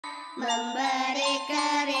Memberi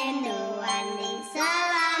kerinduan di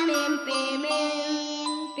sela mimpinya.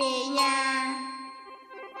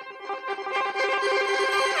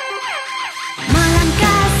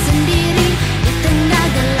 Melangkah sendiri di tengah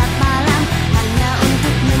gelap malam, hanya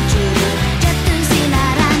untuk mencuri, jatuh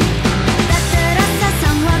sinaran. Tak terasa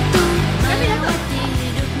sang waktu melewati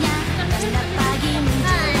hidupnya, gelap pagi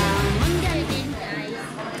menjelang mengganti.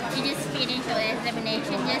 She just finished her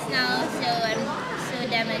examination just now, so I'm so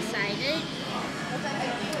damn excited.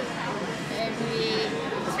 And we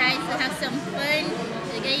try to have some fun.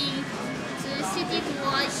 We're going to the city to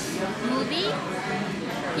watch movie.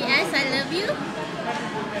 P.S. I love you.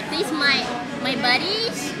 These my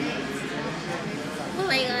buddies. Oh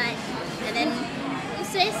my god. And then I'm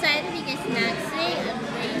so excited because next week I'm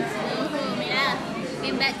going to go home. Yeah,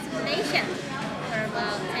 been back to Malaysia for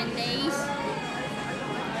about 10 days.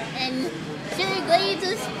 And should we go to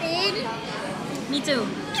Spain? Me too.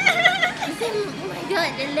 I said, oh my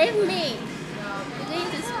god, they left me. We're going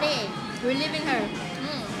to Spain. We're leaving her.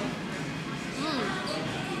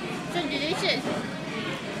 So delicious.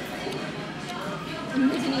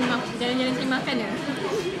 Macam ni jalan-jalan cari makan ya.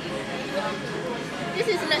 This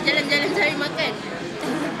is not jalan-jalan cari makan.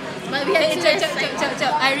 But we have to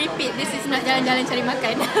Cok. I repeat, this is not jalan-jalan cari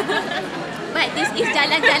makan. But this is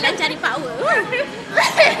jalan-jalan cari power.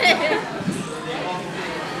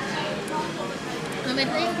 I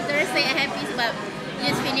think terasa happy sebab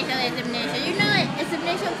just finish our examination. You know,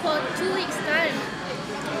 examination for 2 weeks time.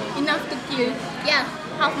 Enough to kill Yeah.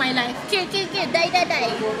 half my life. Kill. Die.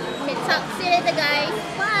 Okay, talk. See you later, guys.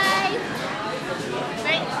 Bye.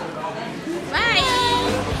 Right?